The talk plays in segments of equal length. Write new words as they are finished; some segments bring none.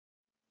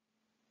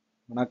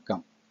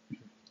Vanakkam.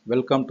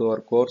 Welcome to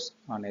our course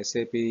on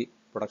SAP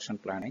production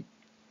planning.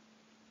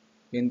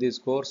 In this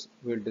course,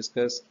 we will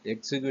discuss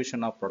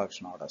execution of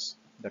production orders,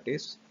 that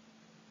is,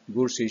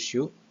 goods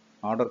issue,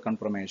 order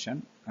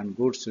confirmation, and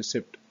goods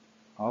receipt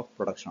of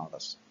production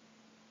orders.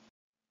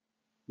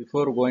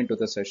 Before going to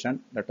the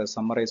session, let us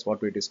summarize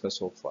what we discussed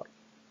so far.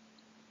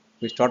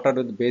 We started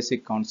with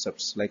basic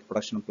concepts like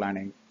production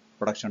planning,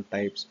 production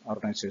types,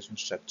 organization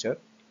structure.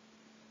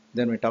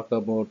 Then we talked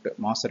about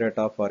master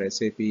data for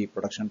SAP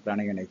production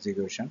planning and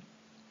execution.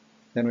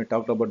 Then we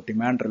talked about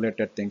demand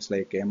related things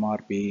like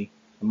MRP,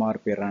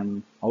 MRP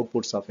run,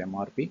 outputs of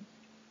MRP.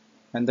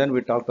 And then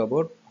we talked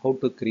about how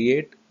to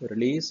create,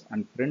 release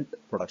and print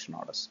production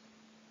orders.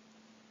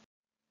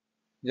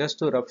 Just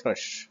to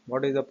refresh,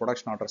 what is the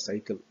production order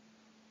cycle?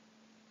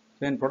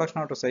 So in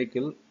production order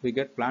cycle, we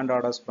get planned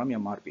orders from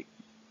MRP.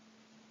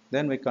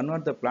 Then we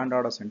convert the planned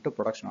orders into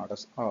production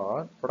orders,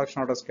 or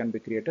production orders can be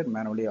created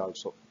manually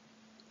also.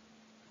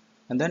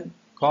 And then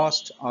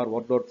costs are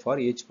worked out for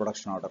each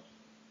production order.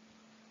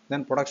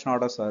 Then production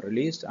orders are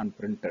released and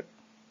printed.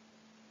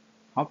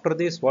 After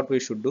this, what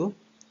we should do?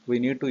 We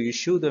need to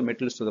issue the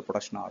materials to the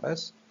production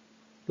orders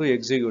to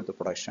execute the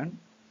production.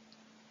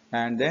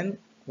 And then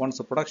once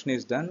the production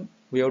is done,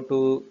 we have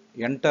to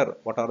enter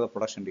what are the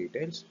production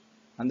details.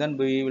 And then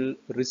we will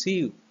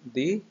receive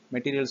the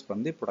materials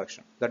from the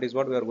production. That is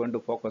what we are going to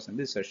focus in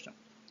this session.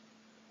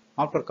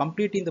 After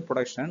completing the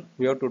production,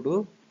 we have to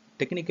do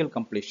technical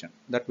completion.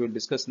 That we will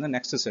discuss in the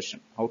next session,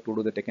 how to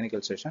do the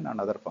technical session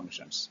and other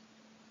functions.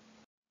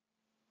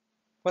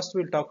 First,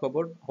 we'll talk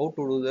about how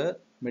to do the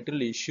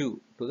material issue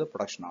to the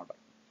production order.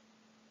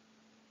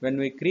 When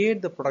we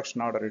create the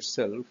production order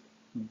itself,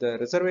 the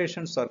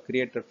reservations are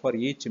created for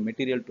each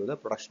material to the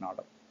production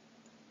order.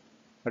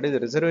 That is,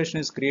 the reservation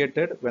is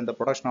created when the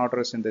production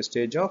order is in the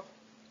stage of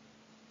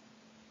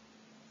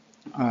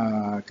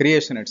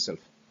creation itself.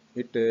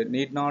 It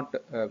need not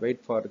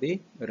wait for the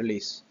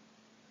release.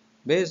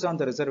 Based on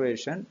the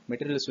reservation,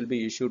 materials will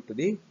be issued to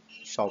the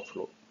shop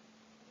floor.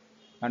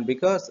 And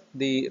because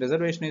the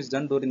reservation is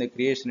done during the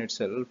creation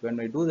itself, when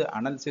we do the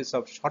analysis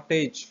of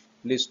shortage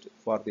list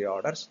for the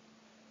orders,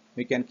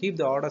 we can keep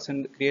the orders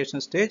in the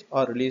creation stage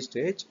or release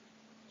stage,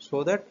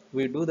 so that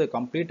we do the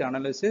complete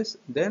analysis,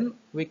 then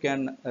we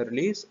can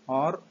release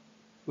or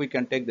we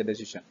can take the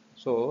decision.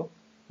 So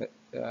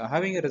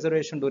having a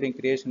reservation during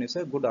creation is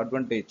a good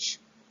advantage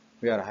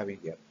we are having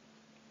here.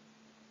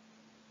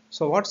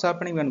 So what's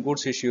happening when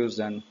goods issue is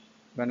done?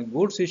 When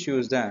goods issue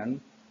is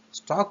done,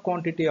 stock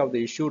quantity of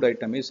the issued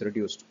item is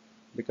reduced,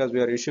 because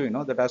we are issuing,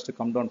 that has to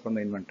come down from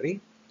the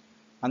inventory.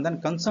 And then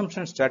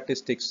consumption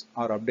statistics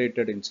are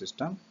updated in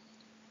system.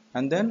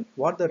 And then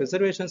what the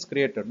reservations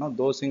created,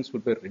 those things will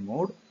be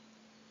removed.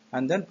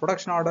 And then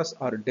production orders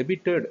are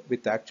debited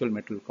with the actual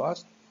material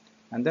cost.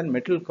 And then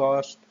material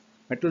cost,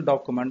 material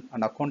document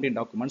and accounting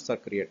documents are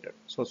created.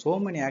 So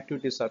many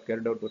activities are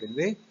carried out during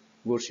the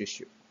goods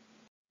issue.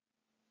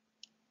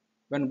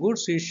 When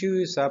goods issue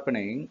is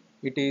happening,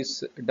 it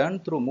is done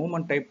through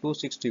movement type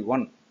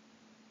 261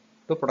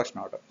 to production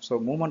order. So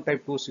movement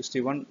type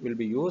 261 will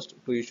be used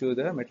to issue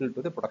the material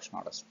to the production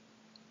orders.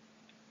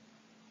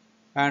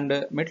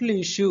 And material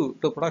issue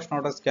to production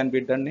orders can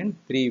be done in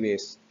three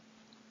ways.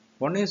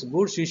 One is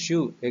goods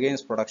issue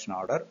against production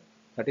order,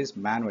 that is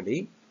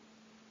manually,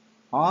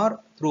 or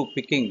through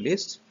picking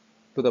list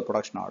to the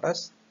production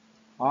orders,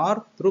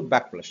 or through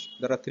backflush.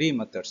 There are three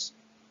methods.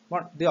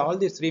 All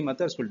these three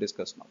methods we'll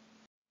discuss now.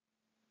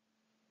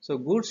 So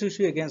goods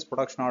issue against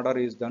production order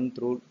is done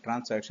through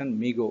transaction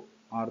MIGO,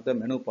 or the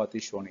menu path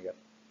is shown here.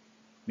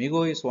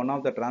 MIGO is one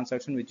of the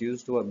transactions which is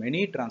used to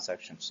many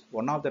transactions.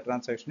 One of the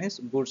transactions is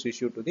goods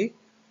issue to the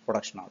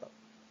production order.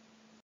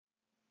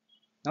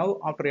 Now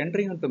after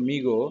entering into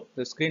MIGO,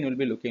 the screen will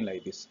be looking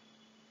like this.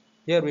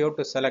 Here we have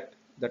to select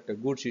that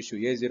goods issue,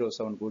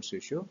 A07 goods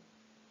issue,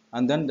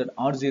 and then the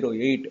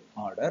R08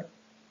 order,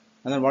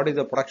 and then what is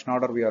the production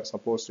order we are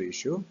supposed to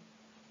issue.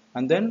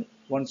 And then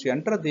once you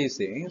enter these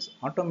things,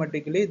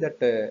 automatically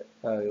that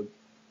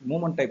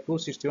movement type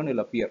 261 will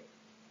appear.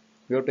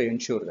 We have to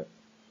ensure that.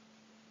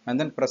 And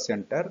then press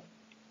enter.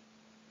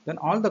 Then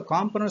all the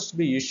components to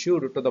be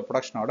issued to the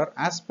production order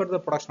as per the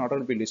production order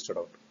will be listed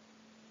out.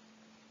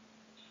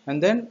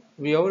 And then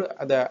we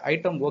have the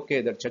item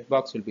OK, the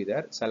checkbox will be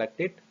there. Select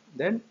it.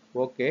 Then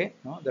OK,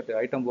 that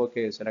item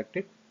OK is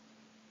selected.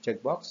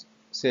 Checkbox,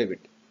 save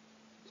it.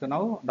 So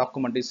now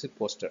document is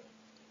posted.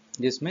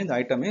 This means the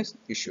item is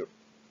issued.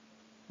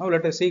 Now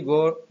let us see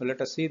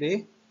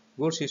the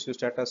goods issue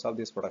status of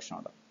this production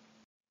order.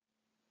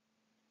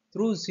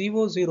 Through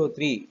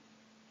 003,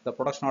 the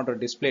production order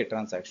display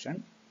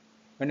transaction,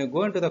 when you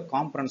go into the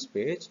components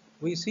page,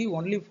 we see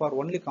only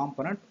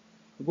component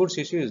goods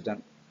issue is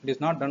done. It is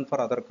not done for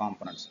other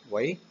components.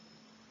 Why?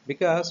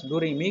 Because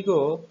during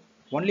MIGO,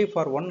 only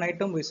for one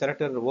item we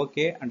selected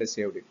OK and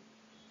saved it.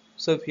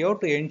 So if you have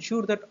to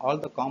ensure that all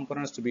the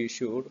components to be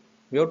issued,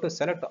 we have to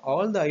select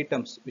all the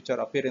items which are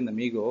appear in the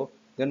MIGO,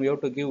 then we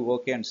have to give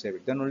OK and save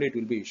it. Then only it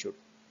will be issued.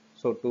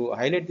 So to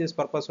highlight this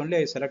purpose only,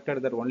 I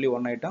selected that only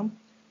one item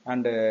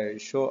and I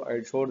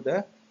showed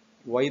the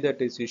why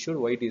that is issued,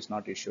 why it is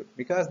not issued,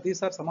 because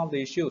these are some of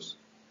the issues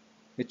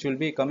which will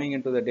be coming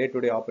into the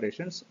day-to-day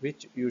operations,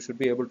 which you should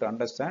be able to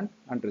understand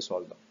and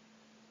resolve them.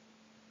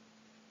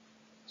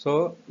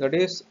 So that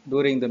is,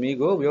 during the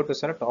MIGO, we have to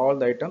select all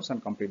the items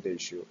and complete the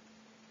issue.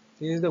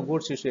 This is the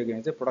goods issue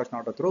against the production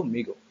order through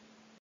MIGO.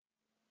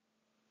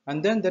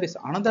 And then there is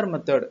another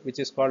method which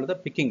is called the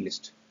picking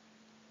list.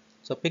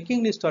 So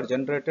picking lists are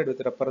generated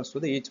with reference to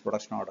the each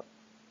production order.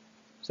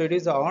 So it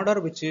is the order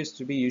which is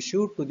to be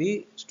issued to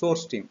the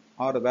stores team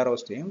or the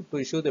warehouse team to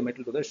issue the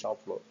material to the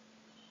shop floor.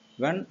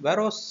 When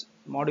warehouse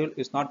module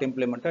is not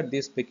implemented,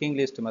 this picking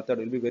list method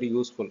will be very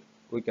useful.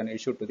 We can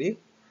issue to the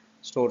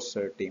stores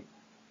team.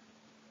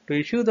 To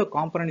issue the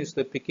component is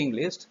the picking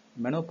list.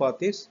 Menu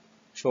path is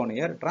shown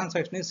here.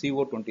 Transaction is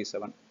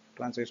CO27.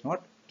 Transaction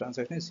what?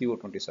 Transaction is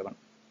CO27.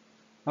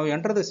 Now you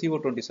enter the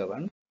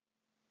CO27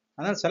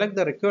 and then select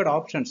the required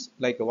options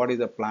like what is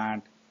the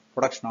plant,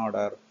 production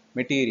order,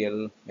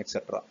 material,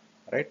 etc.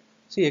 Right?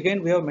 See,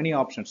 again we have many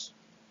options.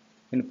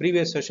 In the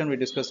previous session we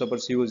discussed about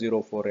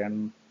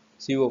CO04N,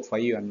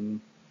 CO5N,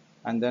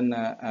 and then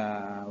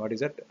what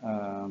is it?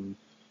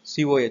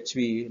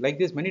 COHV. Like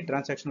this, many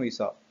transactions we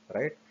saw,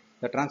 right?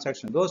 The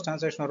transaction, those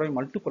transactions are having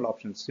multiple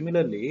options.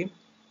 Similarly,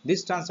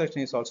 this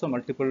transaction is also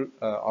multiple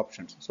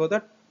options, so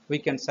that we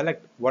can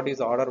select what is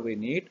the order we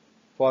need,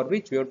 for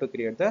which we have to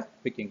create the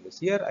picking list.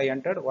 Here I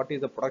entered what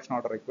is the production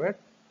order required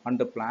and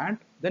the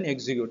plant, then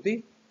execute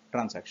the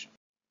transaction.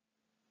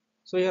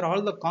 So here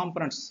all the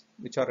components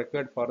which are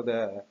required for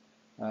the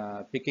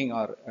picking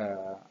are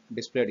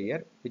displayed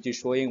here, which is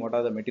showing what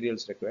are the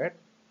materials required,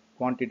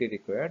 quantity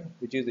required,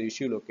 which is the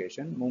issue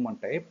location,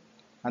 movement type,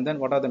 and then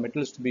what are the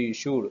materials to be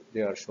issued,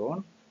 they are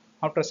shown.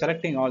 After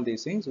selecting all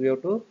these things, we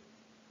have to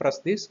press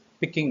this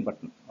picking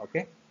button.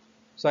 Okay.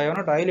 So I have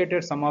not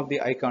highlighted some of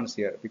the icons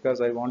here because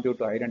I want you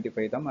to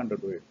identify them and to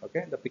do it.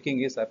 Okay. The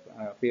picking is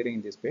appearing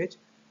in this page.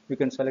 You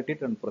can select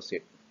it and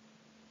proceed.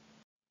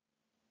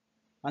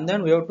 And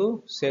then we have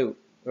to save.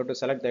 We have to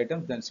select the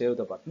items, then save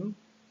the button.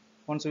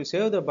 Once we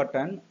save the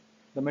button,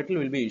 the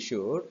material will be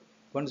issued.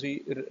 Once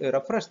we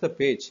refresh the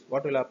page,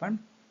 what will happen?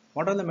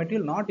 What are the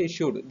material not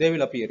issued? They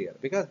will appear here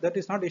because that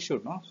is not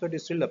issued, no? So it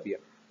is still appear.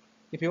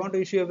 If you want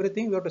to issue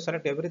everything, we have to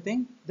select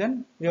everything.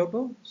 Then we have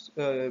to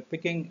the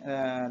picking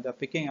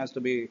has to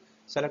be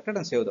selected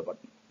and save the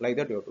button. Like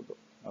that you have to do.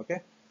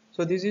 Okay.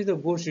 So this is the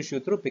goods issue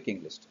through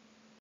picking list.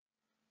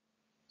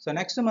 So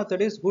next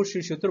method is goods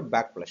issue through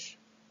backflush.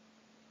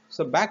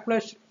 So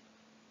backflush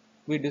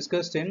we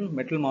discussed in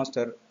Metal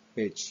Master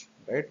page,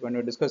 right? When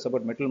we discuss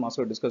about Metal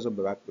Master, we discuss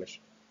about backflush.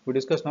 We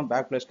discussed now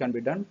backflush can be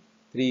done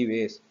three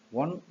ways.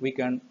 One, we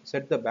can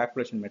set the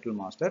backflush in Metal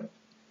Master.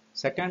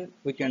 Second,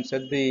 we can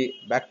set the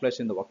backflush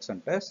in the work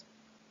centers,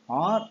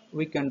 or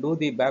we can do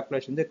the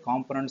backflush in the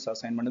components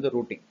assignment in the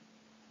routing.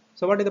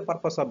 So what is the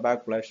purpose of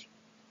backflush?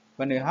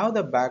 When you have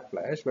the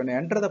backflush, when you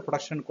enter the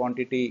production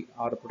quantity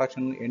or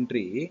production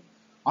entry,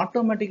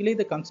 automatically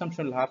the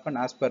consumption will happen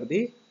as per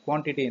the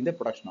quantity in the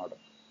production order.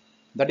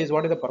 That is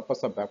what is the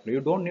purpose of backflush.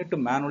 You don't need to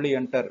manually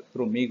enter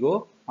through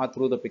MIGO or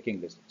through the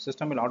picking list.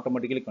 System will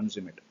automatically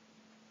consume it.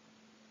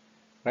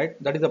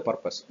 Right? That is the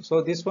purpose.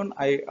 So this one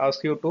I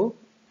ask you to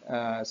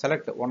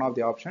select one of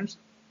the options,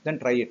 then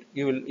try it.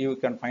 You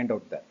can find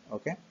out that.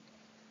 Okay.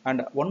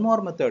 And one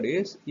more method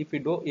is if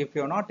you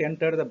have not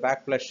entered the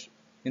backflush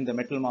in the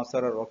Metal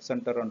Master or Work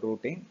Center and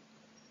routing,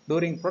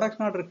 during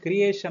production order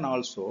creation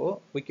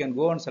also we can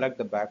go and select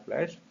the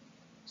backflush.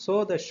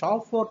 So the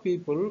shop floor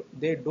people,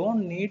 they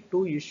don't need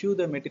to issue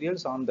the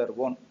materials on their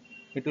own.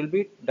 It will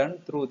be done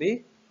through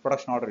the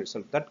production order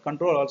itself. That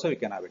control also we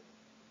can have it.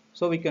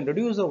 So we can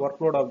reduce the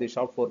workload of the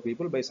shop floor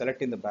people by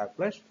selecting the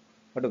backflush.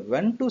 But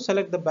when to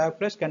select the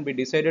backflush can be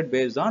decided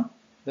based on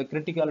the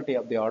criticality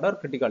of the order,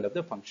 criticality of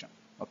the function.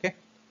 Okay.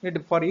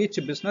 For each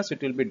business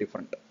it will be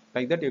different.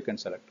 Like that you can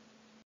select.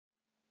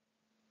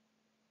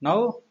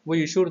 Now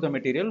we issued the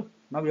material.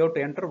 Now we have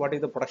to enter what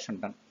is the production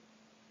done.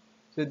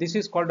 So this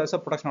is called as a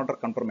production order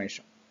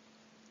confirmation.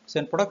 So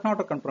in production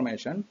order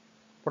confirmation,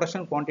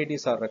 production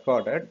quantities are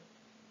recorded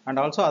and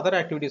also other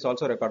activities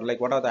also recorded, like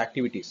what are the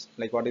activities,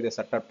 like what is the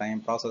setup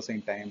time,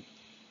 processing time,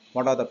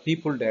 what are the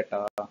people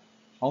data,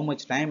 how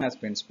much time has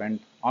been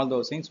spent, all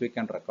those things we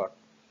can record.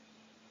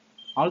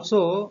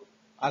 Also,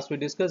 as we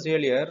discussed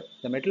earlier,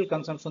 the material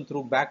consumption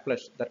through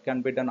backflush that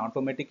can be done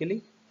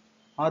automatically,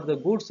 or the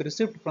goods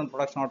received from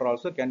production order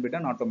also can be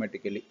done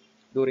automatically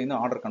during the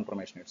order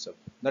confirmation itself.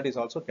 That is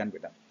also can be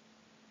done.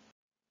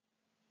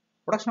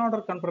 Production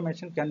order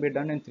confirmation can be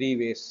done in three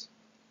ways.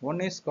 One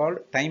is called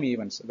time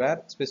events,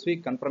 where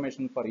specific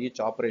confirmation for each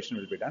operation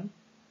will be done.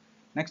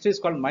 Next is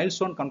called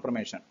milestone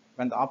confirmation.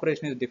 When the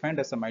operation is defined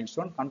as a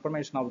milestone,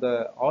 confirmation of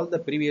all the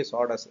previous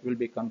orders will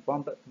be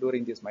confirmed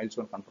during this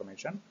milestone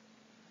confirmation.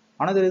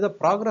 Another is the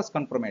progress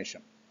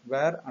confirmation,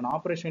 where an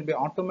operation will be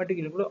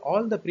automatically include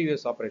all the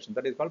previous operations.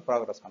 That is called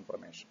progress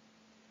confirmation.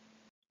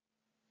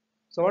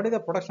 So what is the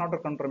production order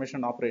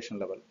confirmation operation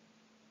level?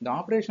 The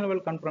operation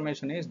level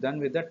confirmation is done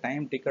with the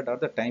time ticket or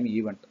the time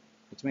event,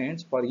 which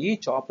means for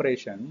each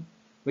operation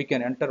we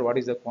can enter what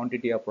is the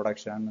quantity of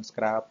production,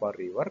 scrap or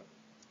rework.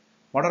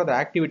 What are the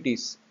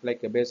activities,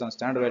 like based on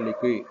standard value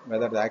key,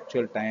 whether the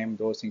actual time,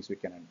 those things we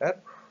can enter.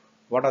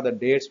 What are the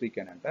dates we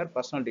can enter,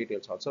 personal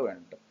details also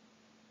enter.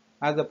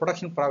 As the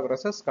production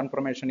progresses,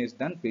 confirmation is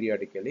done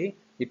periodically.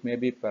 It may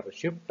be per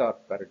shift or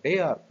per day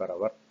or per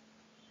hour.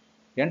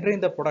 Entering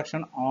the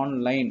production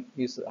online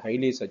is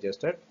highly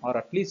suggested, or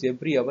at least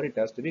every hour it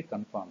has to be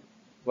confirmed.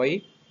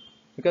 Why?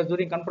 Because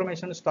during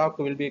confirmation, stock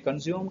will be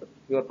consumed,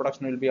 your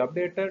production will be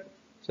updated,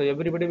 so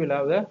everybody will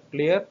have a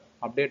clear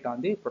update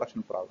on the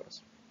production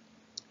progress.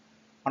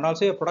 And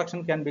also a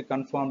production can be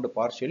confirmed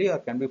partially or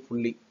can be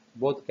fully.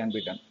 Both can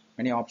be done.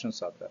 Many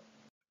options are there.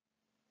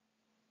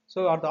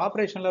 So at the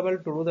operation level,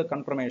 to do the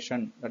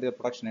confirmation, that is the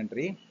production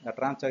entry, the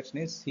transaction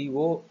is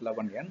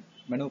CO11N,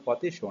 menu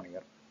path is shown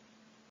here.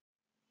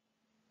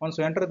 Once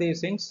you enter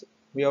these things,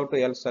 we have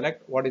to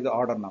select what is the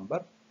order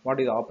number, what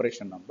is the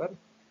operation number,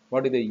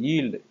 what is the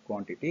yield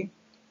quantity.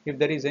 If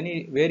there is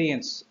any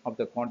variance of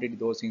the quantity,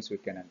 those things we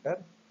can enter.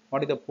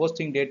 What is the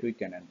posting date we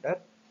can enter.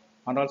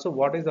 And also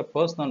what is the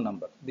personal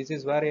number. This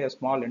is where a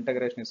small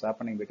integration is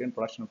happening between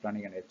production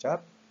planning and HR,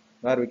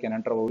 where we can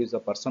enter who is the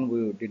person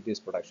who did this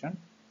production.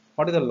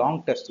 What is the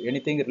long test?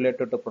 Anything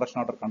related to production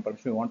order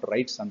confirmation, we want to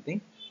write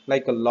something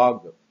like a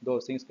log.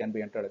 Those things can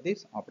be entered at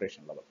this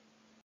operation level.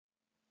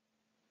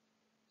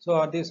 So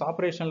at this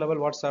operation level,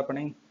 what's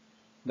happening?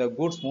 The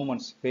goods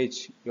movements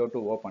page, you have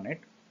to open it.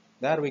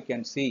 There we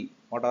can see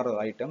what are the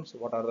items,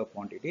 what are the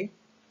quantity.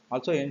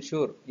 Also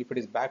ensure, if it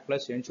is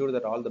backflash, ensure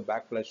that all the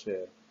backflash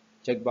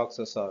check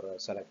boxes are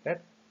selected,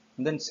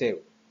 and then save.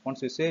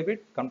 Once you save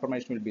it,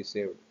 confirmation will be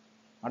saved.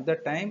 At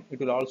that time, it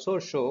will also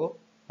show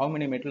how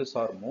many metals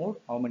are moved,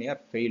 how many are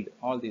failed.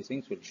 All these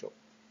things will show.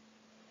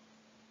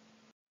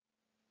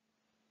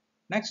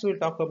 Next, we will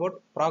talk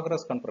about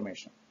progress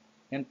confirmation.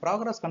 In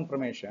progress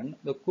confirmation,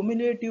 the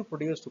cumulative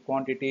produced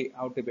quantity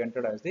have to be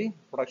entered as the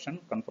production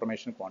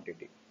confirmation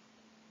quantity.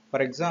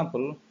 For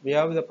example, we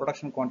have the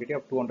production quantity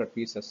of 200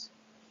 pieces.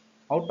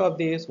 Out of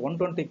these,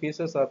 120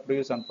 pieces are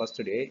produced on first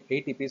day,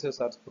 80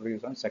 pieces are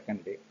produced on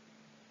second day.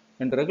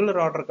 In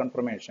regular order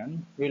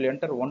confirmation, we will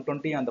enter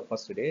 120 on the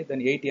first day, then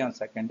 80 on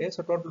second day,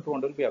 so total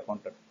 200 will be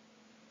accounted.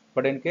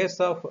 But in case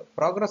of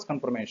progress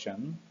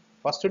confirmation,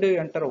 first day you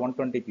enter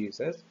 120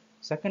 pieces,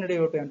 second day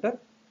you have to enter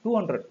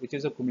 200, which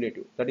is a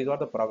cumulative. That is what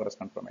the progress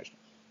confirmation.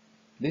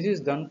 This is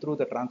done through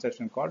the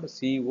transaction called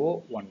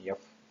CO1F.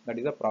 That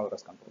is the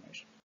progress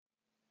confirmation.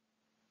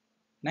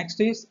 Next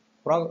is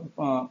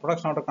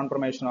production order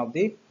confirmation of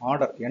the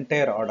order,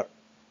 entire order.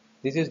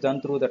 This is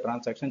done through the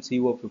transaction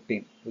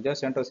CO15. You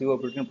just enter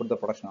CO15, put the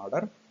production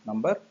order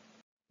number.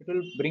 It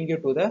will bring you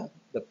to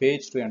the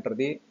page to enter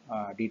the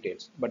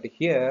details. But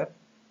here,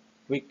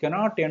 we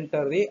cannot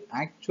enter the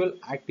actual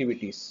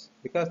activities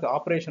because the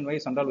operation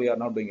wise and all we are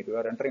not doing it. We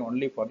are entering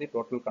only for the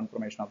total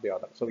confirmation of the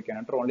order. So we can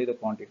enter only the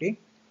quantity.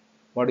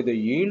 What is the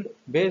yield?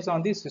 Based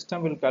on this,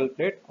 system will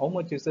calculate how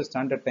much is the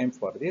standard time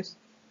for this,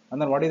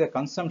 and then what is the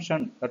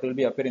consumption that will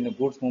be appear in the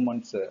goods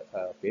movements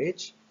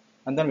page,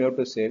 and then we have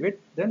to save it.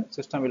 Then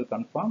system will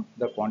confirm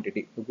the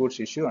quantity, the goods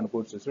issue and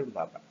goods issue will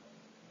happen.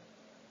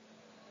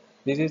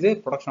 This is a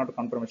production order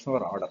confirmation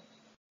for order.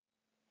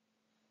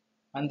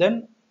 And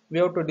then we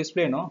have to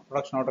display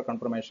production order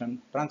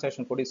confirmation.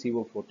 Transaction code is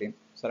CO14.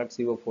 Select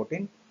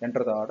CO14,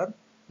 enter the order.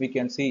 We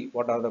can see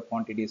what are the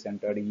quantities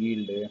entered,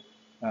 yield,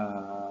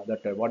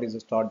 what is the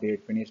start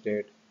date, finish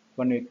date.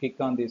 When we click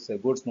on this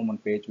goods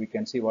movement page, we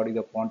can see what is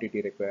the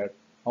quantity required,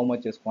 how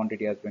much is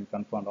quantity has been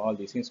confirmed. All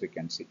these things we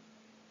can see.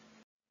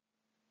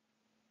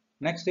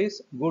 Next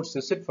is goods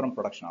receipt from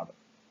production order.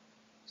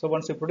 So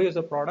once you produce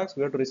the products,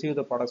 we have to receive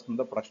the products from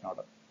the production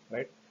order,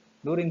 right?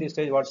 During this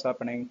stage, what's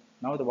happening?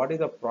 Now, what is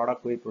the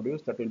product we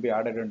produce that will be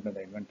added into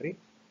the inventory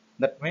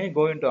that may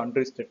go into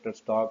unrestricted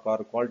stock or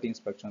quality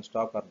inspection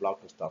stock or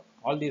blocked stock.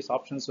 All these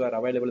options were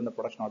available in the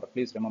production order.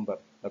 Please remember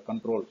the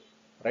control,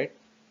 right?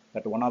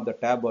 That one of the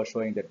tab was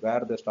showing that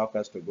where the stock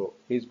has to go.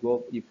 Please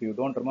go, if you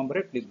don't remember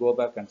it, please go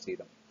back and see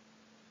them.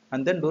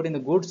 And then during the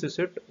goods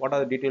receipt, what are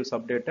the details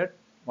updated?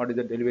 What is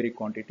the delivery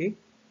quantity?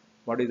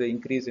 What is the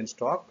increase in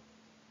stock?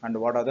 And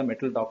what are the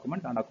metal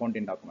document and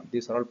accounting document.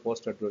 These are all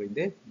posted during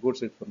the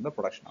goods receipt from the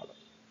production order.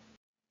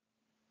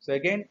 So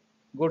again,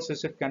 goods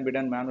receipt can be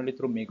done manually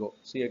through MIGO.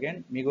 See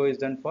again, MIGO is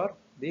done for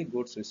the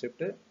goods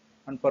receipt,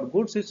 and for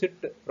goods receipt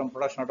from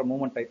production order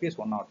movement type is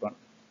 101.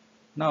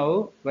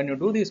 Now, when you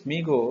do this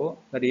MIGO,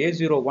 that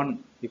A01,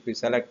 if we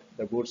select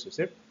the goods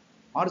receipt,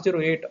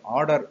 R08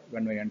 order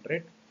when we enter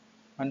it,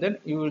 and then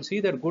you will see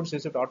that goods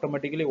receipt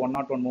automatically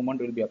 101 movement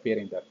will be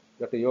appearing there.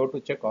 That you have to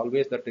check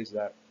always that is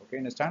there. Okay,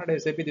 in a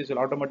standard SAP, this will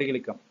automatically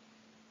come.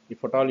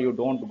 If at all you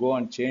don't go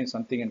and change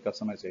something in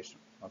customization.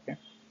 Okay.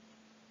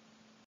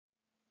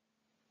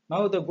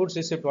 Now the goods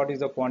receipt, what is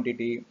the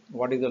quantity?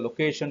 What is the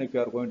location if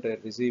you are going to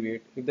receive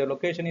it? If the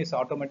location is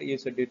automatic,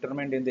 is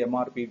determined in the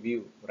MRP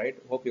view, right?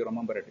 Hope you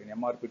remember it. In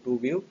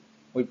MRP2 view,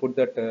 we put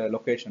that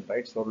location,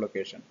 right? Store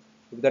location.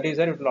 If that is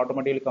there, it will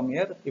automatically come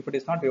here. If it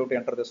is not, you have to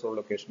enter the store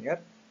location here.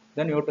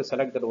 Then you have to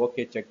select that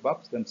OK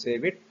checkbox, then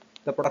save it.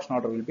 The production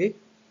order will be,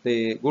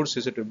 the goods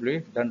receipt will be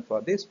done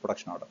for this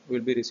production order. We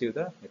will be receive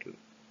the metal.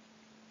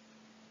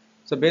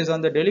 So based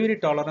on the delivery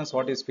tolerance,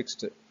 what is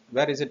fixed?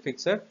 Where is it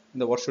fixed? In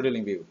the work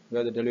scheduling view,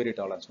 where the delivery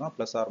tolerance, no,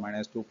 plus or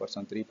minus 2%,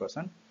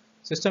 3%.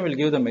 System will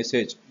give the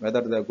message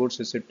whether the goods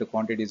receipt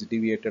quantity is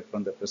deviated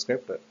from the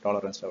prescribed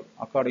tolerance level.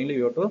 Accordingly,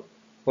 you have to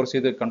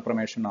proceed the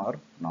confirmation or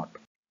not.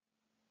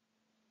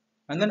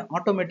 And then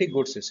automatic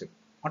goods receipt.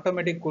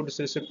 Automatic goods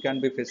receipt can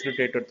be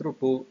facilitated through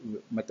two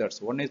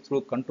methods. One is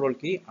through control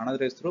key,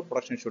 another is through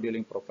production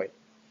scheduling profile.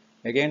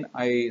 Again,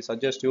 I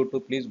suggest you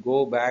to please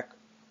go back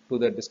to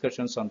the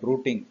discussions on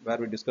routing where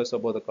we discuss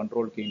about the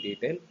control key in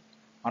detail,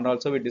 and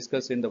also we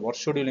discuss in the work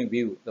scheduling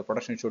view the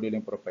production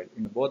scheduling profile.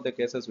 In both the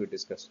cases we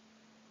discussed.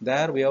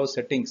 There we have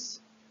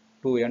settings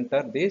to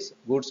enter this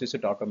goods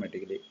receipt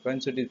automatically.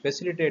 Once it is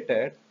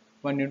facilitated,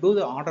 when you do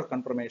the order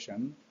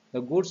confirmation,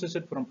 the goods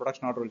receipt from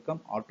production order will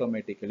come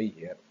automatically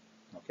here.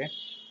 Okay.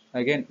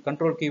 Again,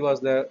 control key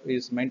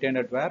is maintained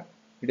at where?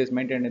 It is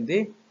maintained in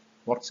the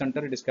work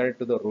center. It is carried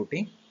to the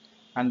routing,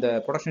 and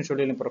the production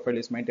scheduling profile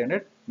is maintained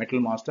at Metal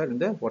Master in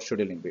the work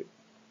scheduling view.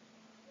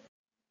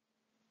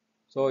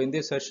 So in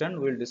this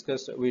session,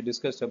 we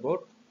discussed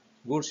about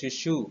goods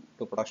issue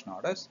to production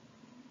orders,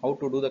 how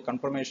to do the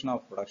confirmation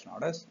of production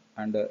orders,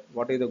 and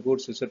what is the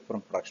goods receipt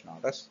from production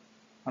orders,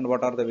 and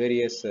what are the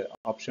various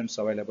options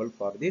available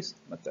for these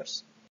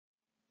methods.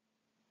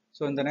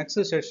 So in the next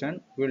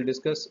session, we will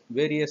discuss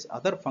various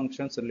other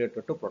functions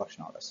related to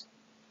production orders.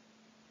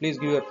 Please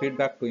give your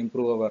feedback to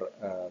improve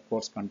our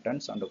course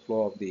contents and the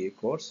flow of the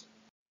course.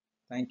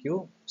 Thank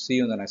you. See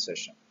you in the next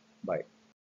session. Bye.